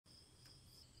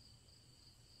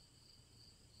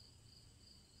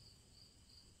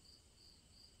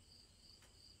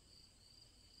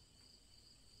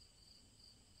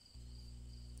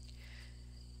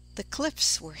The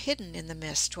cliffs were hidden in the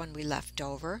mist when we left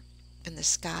Dover, and the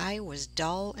sky was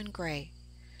dull and gray.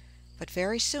 But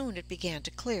very soon it began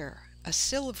to clear. A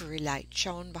silvery light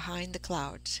shone behind the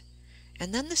clouds,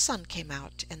 and then the sun came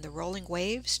out, and the rolling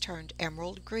waves turned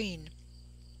emerald green.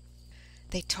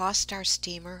 They tossed our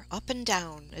steamer up and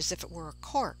down as if it were a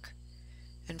cork,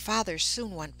 and Father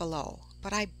soon went below,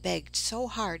 but I begged so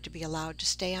hard to be allowed to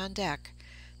stay on deck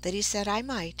that he said I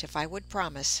might if I would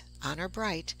promise, honor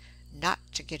bright, not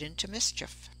to get into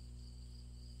mischief.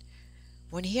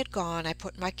 When he had gone, I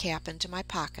put my cap into my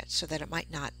pocket so that it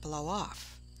might not blow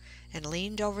off, and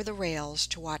leaned over the rails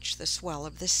to watch the swell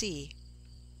of the sea.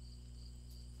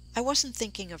 I wasn't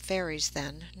thinking of fairies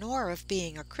then, nor of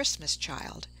being a Christmas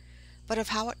child, but of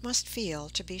how it must feel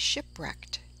to be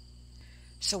shipwrecked.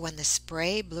 So when the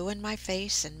spray blew in my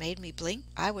face and made me blink,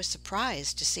 I was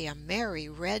surprised to see a merry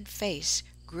red face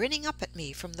grinning up at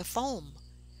me from the foam.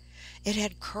 It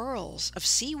had curls of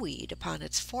seaweed upon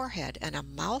its forehead and a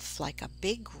mouth like a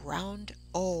big round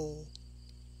O.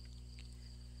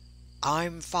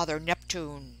 "I'm Father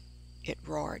Neptune," it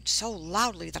roared, so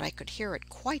loudly that I could hear it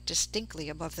quite distinctly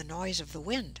above the noise of the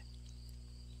wind.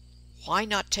 "Why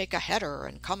not take a header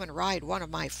and come and ride one of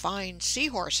my fine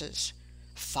sea-horses?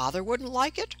 Father wouldn't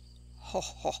like it? Ho,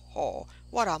 ho, ho,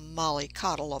 what a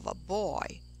mollycoddle of a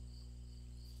boy!"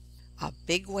 A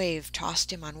big wave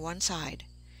tossed him on one side,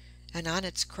 and on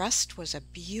its crest was a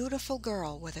beautiful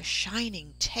girl with a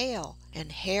shining tail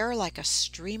and hair like a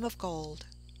stream of gold.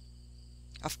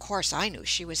 Of course I knew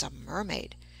she was a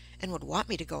mermaid and would want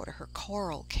me to go to her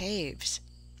coral caves.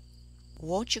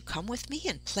 "Won't you come with me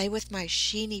and play with my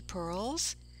sheeny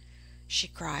pearls?" she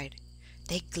cried.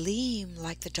 "They gleam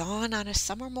like the dawn on a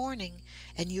summer morning,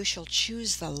 and you shall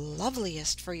choose the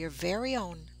loveliest for your very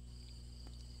own."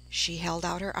 She held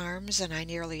out her arms, and I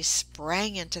nearly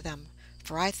sprang into them,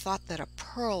 for I thought that a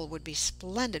pearl would be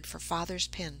splendid for Father's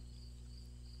pin.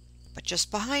 But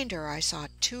just behind her I saw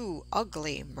two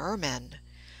ugly mermen,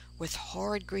 with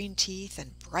horrid green teeth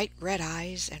and bright red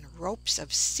eyes and ropes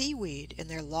of seaweed in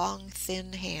their long,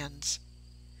 thin hands.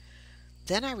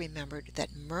 Then I remembered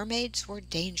that mermaids were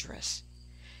dangerous,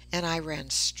 and I ran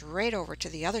straight over to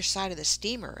the other side of the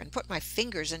steamer and put my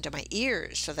fingers into my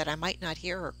ears so that I might not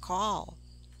hear her call.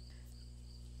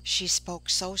 She spoke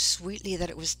so sweetly that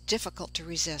it was difficult to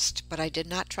resist, but I did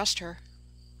not trust her.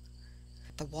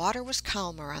 The water was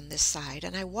calmer on this side,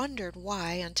 and I wondered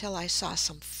why until I saw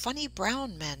some funny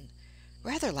brown men,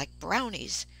 rather like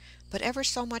brownies, but ever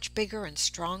so much bigger and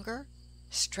stronger,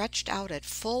 stretched out at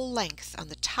full length on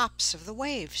the tops of the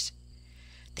waves.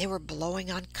 They were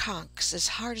blowing on conchs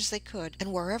as hard as they could,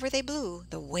 and wherever they blew,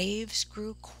 the waves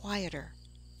grew quieter.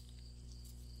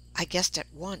 I guessed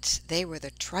at once they were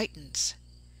the Tritons,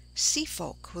 sea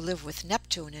folk who live with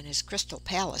Neptune in his crystal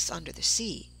palace under the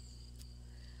sea.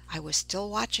 I was still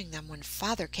watching them when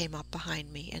Father came up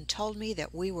behind me and told me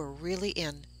that we were really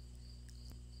in.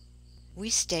 We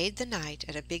stayed the night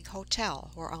at a big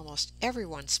hotel where almost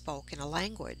everyone spoke in a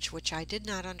language which I did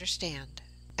not understand,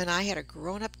 and I had a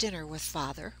grown-up dinner with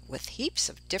Father, with heaps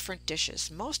of different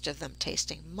dishes, most of them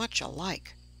tasting much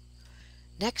alike.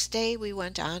 Next day we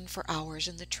went on for hours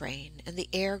in the train, and the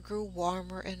air grew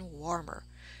warmer and warmer,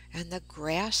 and the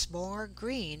grass more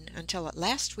green, until at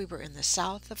last we were in the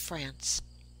south of France.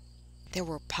 There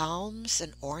were palms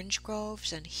and orange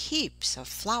groves and heaps of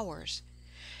flowers,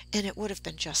 and it would have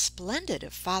been just splendid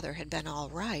if Father had been all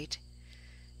right.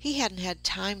 He hadn't had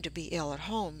time to be ill at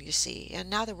home, you see, and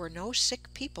now there were no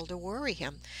sick people to worry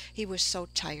him. He was so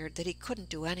tired that he couldn't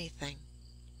do anything.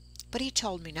 But he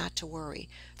told me not to worry,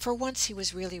 for once he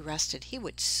was really rested, he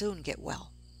would soon get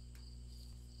well.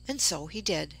 And so he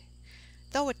did,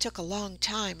 though it took a long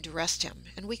time to rest him,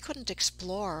 and we couldn't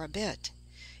explore a bit.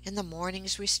 In the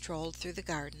mornings we strolled through the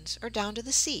gardens or down to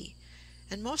the sea,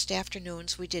 and most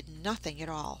afternoons we did nothing at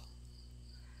all.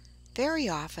 Very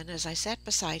often, as I sat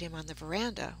beside him on the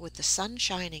veranda, with the sun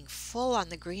shining full on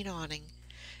the green awning,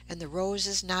 and the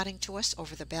roses nodding to us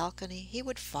over the balcony, he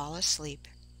would fall asleep.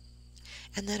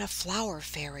 And then a flower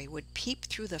fairy would peep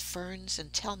through the ferns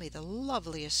and tell me the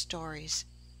loveliest stories.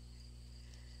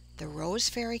 The rose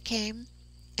fairy came,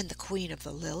 and the queen of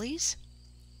the lilies,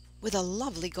 with a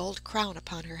lovely gold crown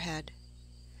upon her head.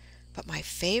 But my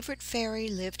favorite fairy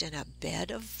lived in a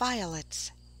bed of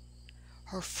violets.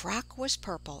 Her frock was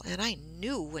purple, and I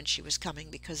knew when she was coming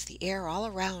because the air all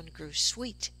around grew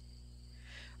sweet.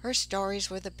 Her stories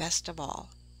were the best of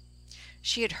all.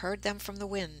 She had heard them from the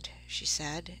wind, she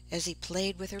said, as he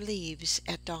played with her leaves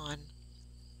at dawn.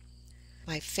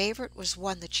 My favorite was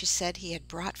one that she said he had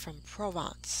brought from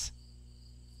Provence.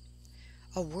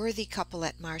 A worthy couple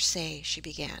at Marseilles, she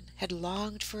began, had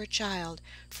longed for a child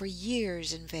for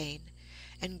years in vain,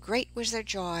 and great was their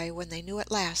joy when they knew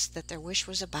at last that their wish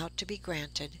was about to be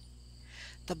granted.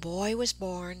 The boy was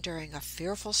born during a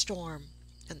fearful storm,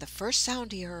 and the first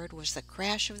sound he heard was the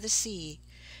crash of the sea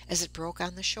as it broke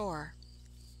on the shore.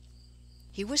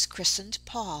 He was christened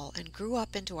Paul, and grew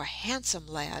up into a handsome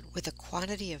lad with a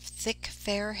quantity of thick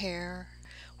fair hair,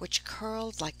 which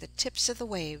curled like the tips of the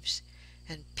waves,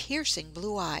 and piercing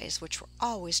blue eyes which were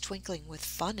always twinkling with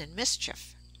fun and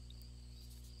mischief.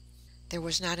 There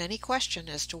was not any question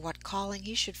as to what calling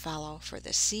he should follow, for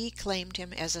the sea claimed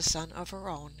him as a son of her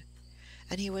own,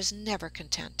 and he was never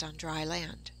content on dry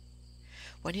land.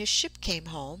 When his ship came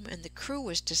home and the crew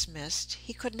was dismissed,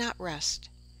 he could not rest,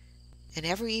 and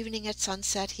every evening at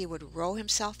sunset he would row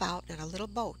himself out in a little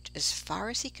boat as far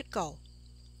as he could go.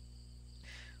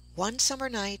 One summer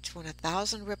night, when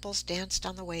 1,000 ripples danced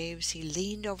on the waves, he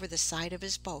leaned over the side of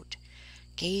his boat,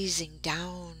 gazing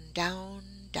down, down,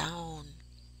 down.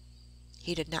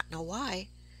 He did not know why,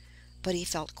 but he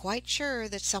felt quite sure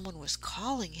that someone was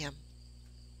calling him,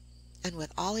 and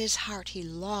with all his heart he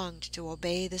longed to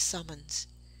obey the summons.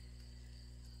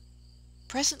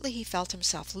 Presently he felt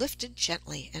himself lifted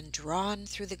gently and drawn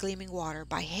through the gleaming water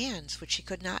by hands which he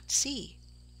could not see.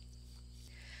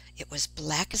 It was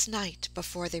black as night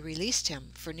before they released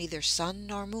him, for neither sun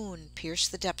nor moon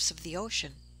pierced the depths of the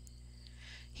ocean.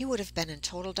 He would have been in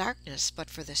total darkness but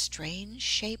for the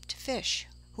strange-shaped fish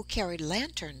who carried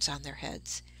lanterns on their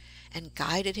heads and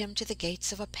guided him to the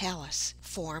gates of a palace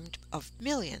formed of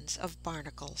millions of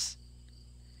barnacles.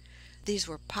 These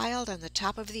were piled on the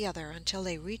top of the other until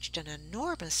they reached an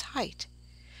enormous height,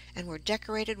 and were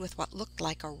decorated with what looked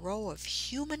like a row of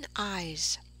human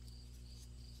eyes.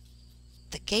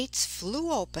 The gates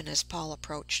flew open as Paul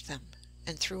approached them,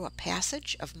 and through a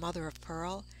passage of mother of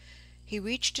pearl he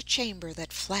reached a chamber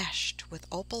that flashed with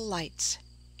opal lights.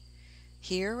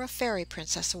 Here a fairy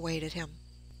princess awaited him,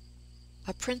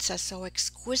 a princess so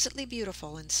exquisitely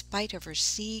beautiful in spite of her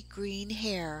sea-green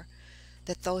hair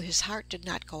that though his heart did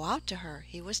not go out to her,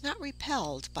 he was not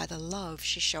repelled by the love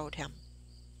she showed him.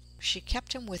 She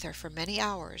kept him with her for many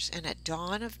hours, and at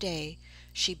dawn of day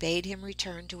she bade him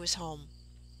return to his home,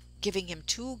 giving him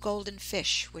 2 golden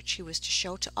fish which he was to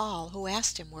show to all who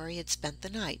asked him where he had spent the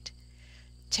night,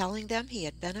 telling them he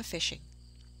had been a-fishing.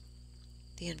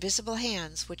 The invisible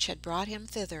hands which had brought him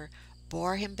thither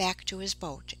bore him back to his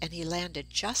boat, and he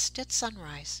landed just at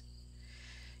sunrise.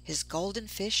 His golden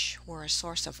fish were a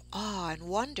source of awe and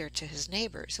wonder to his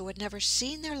neighbors, who had never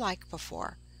seen their like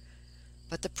before,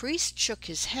 but the priest shook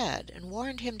his head and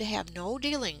warned him to have no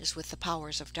dealings with the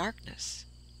powers of darkness.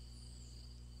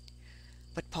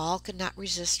 But Paul could not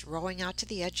resist rowing out to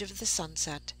the edge of the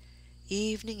sunset.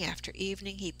 Evening after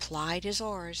evening he plied his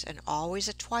oars, and always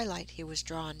at twilight he was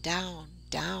drawn down,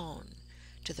 down,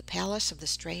 to the palace of the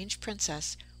strange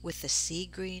princess with the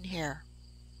sea-green hair.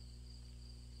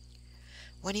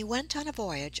 When he went on a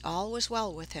voyage all was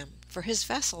well with him, for his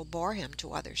vessel bore him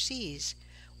to other seas,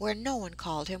 where no one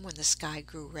called him when the sky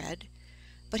grew red,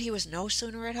 but he was no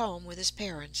sooner at home with his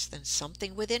parents than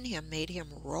something within him made him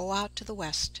row out to the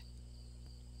west.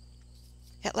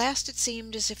 At last it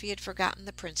seemed as if he had forgotten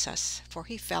the princess, for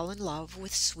he fell in love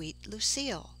with sweet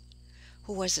Lucille,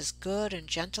 who was as good and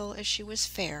gentle as she was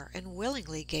fair, and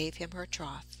willingly gave him her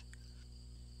troth.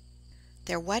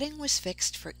 Their wedding was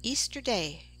fixed for Easter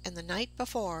Day, and the night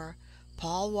before,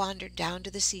 Paul wandered down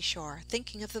to the seashore,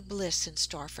 thinking of the bliss in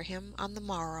store for him on the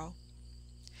morrow.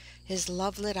 His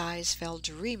love-lit eyes fell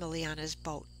dreamily on his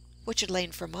boat, which had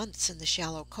lain for months in the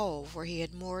shallow cove where he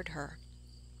had moored her,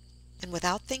 and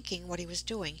without thinking what he was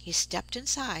doing, he stepped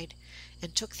inside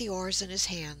and took the oars in his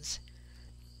hands.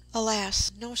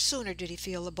 Alas, no sooner did he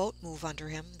feel the boat move under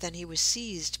him than he was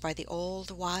seized by the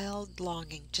old wild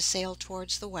longing to sail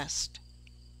towards the west.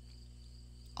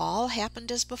 All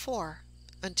happened as before,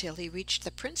 until he reached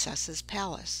the princess's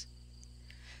palace.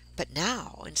 But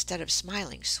now, instead of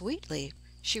smiling sweetly,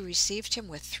 she received him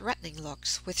with threatening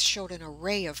looks, which showed an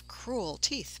array of cruel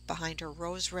teeth behind her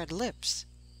rose-red lips.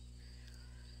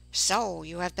 "So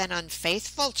you have been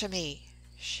unfaithful to me,"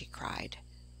 she cried.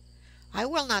 "I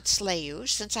will not slay you,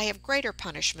 since I have greater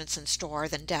punishments in store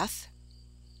than death.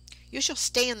 You shall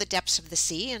stay in the depths of the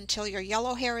sea until your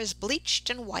yellow hair is bleached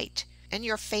and white, and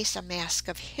your face a mask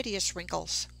of hideous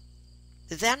wrinkles.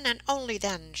 Then and only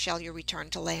then shall you return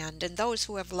to land, and those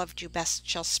who have loved you best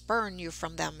shall spurn you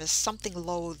from them as something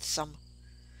loathsome.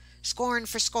 Scorn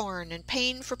for scorn, and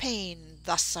pain for pain,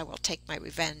 thus I will take my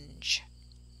revenge."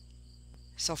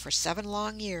 So for 7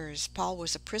 long years Paul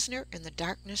was a prisoner in the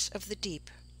darkness of the deep,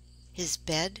 his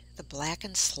bed the black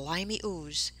and slimy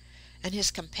ooze, and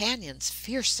his companions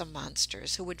fearsome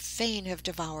monsters who would fain have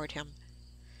devoured him.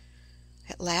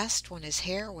 At last, when his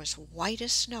hair was white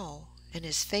as snow, and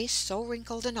his face so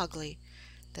wrinkled and ugly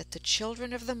that the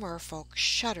children of the merfolk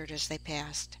shuddered as they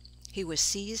passed, he was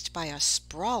seized by a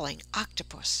sprawling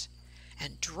octopus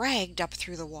and dragged up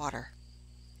through the water.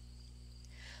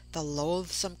 The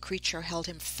loathsome creature held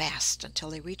him fast until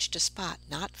they reached a spot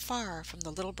not far from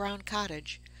the little brown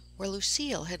cottage where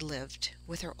Lucille had lived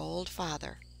with her old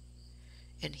father,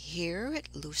 and here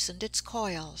it loosened its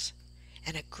coils,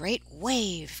 and a great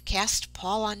wave cast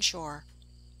Paul on shore.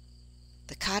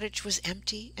 The cottage was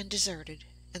empty and deserted,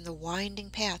 and the winding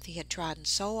path he had trodden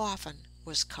so often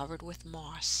was covered with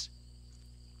moss.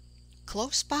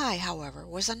 Close by, however,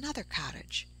 was another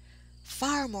cottage,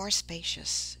 far more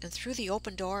spacious, and through the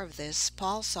open door of this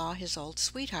Paul saw his old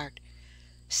sweetheart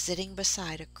sitting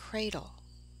beside a cradle.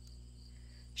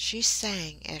 She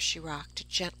sang as she rocked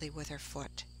gently with her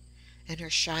foot, and her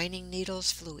shining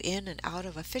needles flew in and out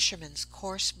of a fisherman's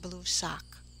coarse blue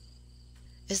sock.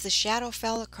 As the shadow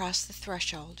fell across the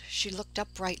threshold, she looked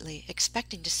up brightly,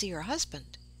 expecting to see her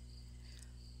husband.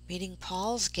 Meeting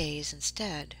Paul's gaze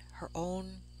instead, her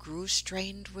own grew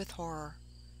strained with horror,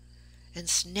 and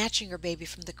snatching her baby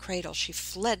from the cradle, she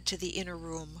fled to the inner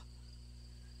room.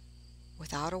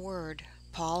 Without a word,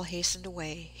 Paul hastened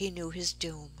away. He knew his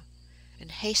doom,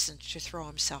 and hastened to throw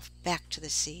himself back to the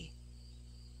sea.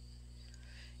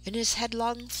 In his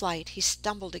headlong flight he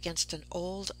stumbled against an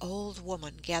old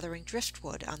woman gathering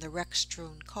driftwood on the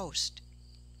wreck-strewn coast.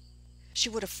 She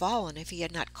would have fallen if he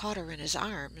had not caught her in his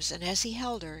arms, and as he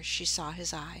held her she saw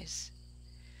his eyes.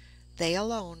 They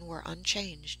alone were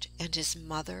unchanged, and his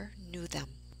mother knew them.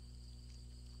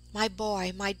 "My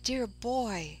boy, my dear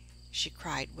boy!" she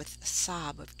cried with a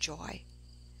sob of joy,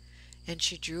 and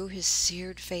she drew his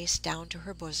seared face down to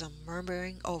her bosom,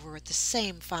 murmuring over it the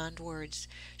same fond words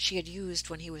she had used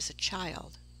when he was a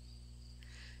child.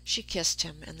 She kissed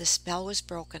him, and the spell was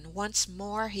broken. Once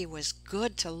more he was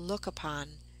good to look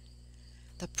upon.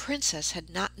 The princess had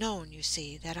not known, you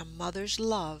see, that a mother's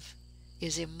love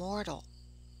is immortal.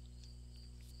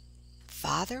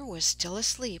 Father was still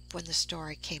asleep when the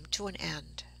story came to an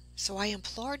end, so I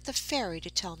implored the fairy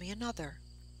to tell me another.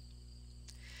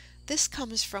 "This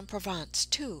comes from Provence,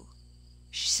 too,"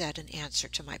 she said in answer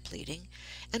to my pleading,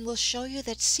 "and will show you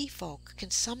that sea folk can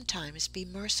sometimes be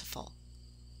merciful.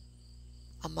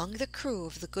 Among the crew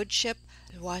of the good ship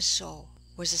L'Oiseau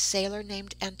was a sailor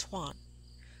named Antoine,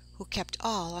 who kept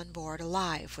all on board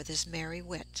alive with his merry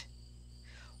wit.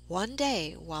 One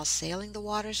day, while sailing the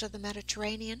waters of the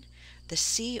Mediterranean, the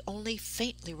sea only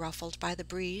faintly ruffled by the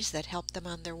breeze that helped them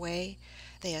on their way,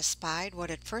 they espied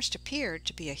what at first appeared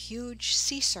to be a huge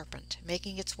sea serpent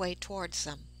making its way towards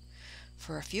them.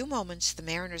 For a few moments the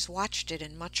mariners watched it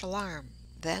in much alarm.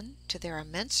 Then, to their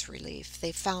immense relief,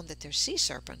 they found that their sea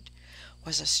serpent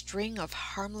was a string of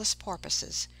harmless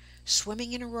porpoises,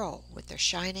 swimming in a row with their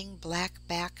shining black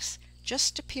backs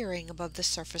just appearing above the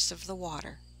surface of the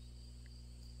water.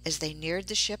 As they neared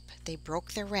the ship, they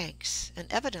broke their ranks,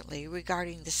 and evidently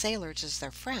regarding the sailors as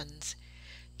their friends,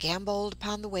 gamboled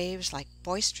upon the waves like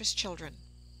boisterous children.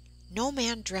 No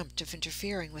man dreamt of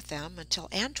interfering with them until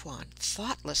Antoine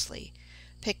thoughtlessly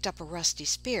picked up a rusty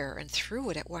spear and threw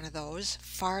it at one of those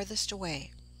farthest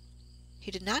away.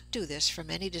 He did not do this from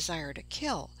any desire to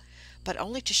kill, but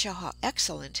only to show how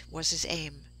excellent was his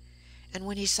aim, and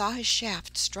when he saw his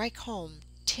shaft strike home,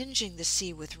 tinging the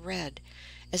sea with red,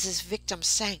 as his victim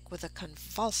sank with a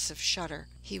convulsive shudder,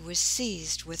 he was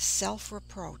seized with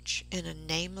self-reproach and a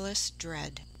nameless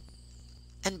dread.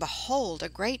 And behold, a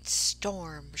great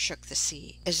storm shook the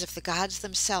sea, as if the gods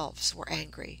themselves were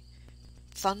angry.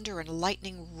 Thunder and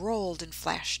lightning rolled and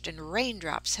flashed, and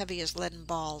raindrops heavy as leaden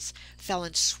balls fell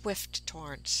in swift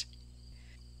torrents.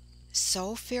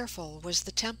 So fearful was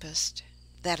the tempest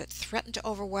that it threatened to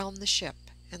overwhelm the ship,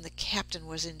 and the captain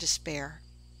was in despair.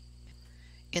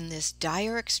 In this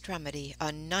dire extremity,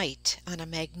 a knight on a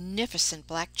magnificent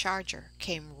black charger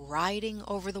came riding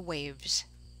over the waves.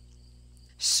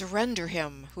 "Surrender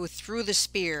him who threw the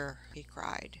spear," he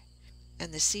cried,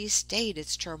 and the sea stayed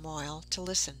its turmoil to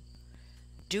listen.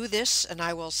 "Do this, and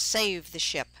I will save the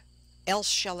ship, else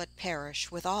shall it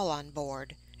perish with all on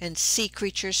board, and sea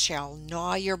creatures shall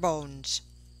gnaw your bones."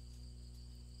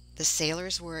 The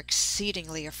sailors were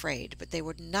exceedingly afraid, but they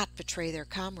would not betray their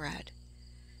comrade.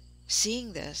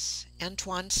 Seeing this,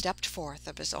 Antoine stepped forth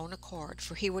of his own accord,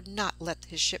 for he would not let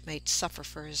his shipmates suffer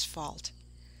for his fault.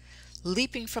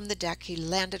 Leaping from the deck, he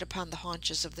landed upon the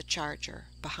haunches of the charger,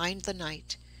 behind the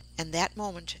knight, and that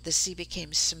moment the sea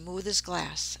became smooth as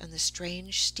glass, and the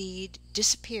strange steed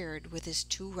disappeared with his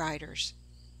two riders.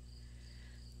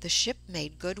 The ship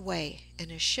made good way,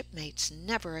 and his shipmates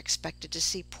never expected to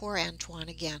see poor Antoine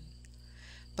again.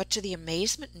 But to the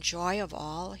amazement and joy of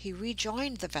all, he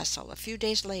rejoined the vessel a few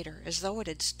days later as though it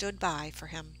had stood by for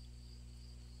him.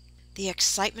 The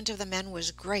excitement of the men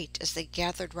was great as they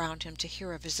gathered round him to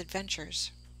hear of his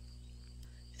adventures.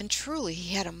 And truly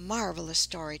he had a marvelous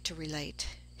story to relate.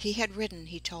 He had ridden,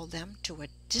 he told them, to a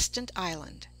distant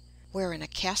island, where in a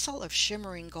castle of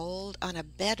shimmering gold, on a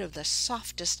bed of the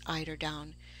softest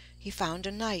eiderdown, he found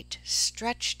a knight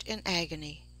stretched in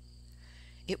agony.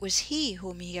 It was he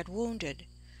whom he had wounded,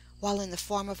 while in the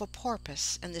form of a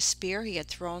porpoise, and the spear he had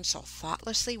thrown so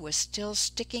thoughtlessly was still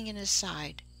sticking in his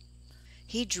side.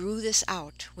 He drew this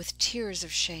out with tears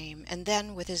of shame, and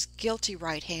then with his guilty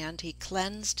right hand he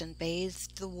cleansed and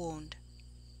bathed the wound.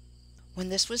 When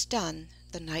this was done,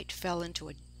 the knight fell into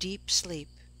a deep sleep,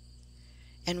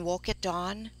 and woke at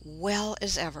dawn well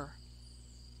as ever.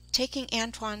 Taking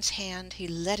Antoine's hand, he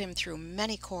led him through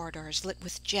many corridors lit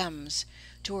with gems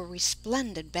to a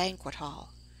resplendent banquet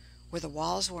hall, where the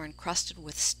walls were encrusted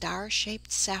with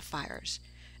star-shaped sapphires,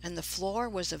 and the floor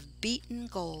was of beaten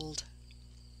gold.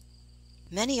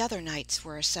 Many other knights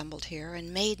were assembled here,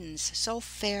 and maidens so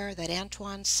fair that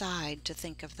Antoine sighed to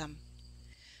think of them.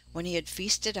 When he had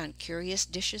feasted on curious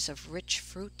dishes of rich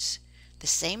fruits, the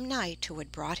same knight who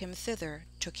had brought him thither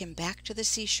took him back to the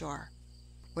seashore,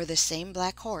 where the same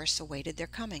black horse awaited their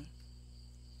coming.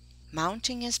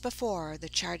 Mounting as before, the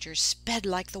charger sped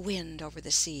like the wind over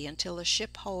the sea until the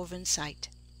ship hove in sight.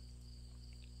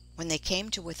 When they came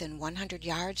to within 100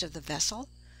 yards of the vessel,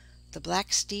 the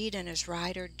black steed and his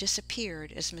rider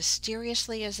disappeared as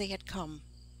mysteriously as they had come,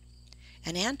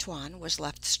 and Antoine was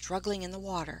left struggling in the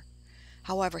water.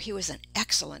 However, he was an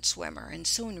excellent swimmer, and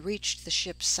soon reached the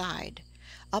ship's side,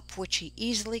 up which he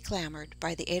easily clambered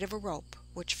by the aid of a rope,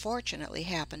 which fortunately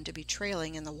happened to be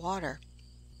trailing in the water.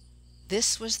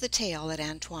 This was the tale that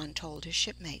Antoine told his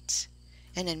shipmates,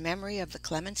 and in memory of the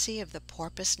clemency of the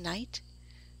porpoise knight,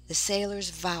 the sailors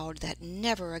vowed that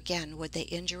never again would they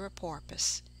injure a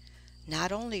porpoise.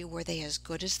 Not only were they as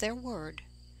good as their word,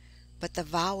 but the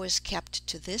vow is kept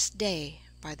to this day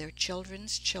by their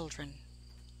children's children.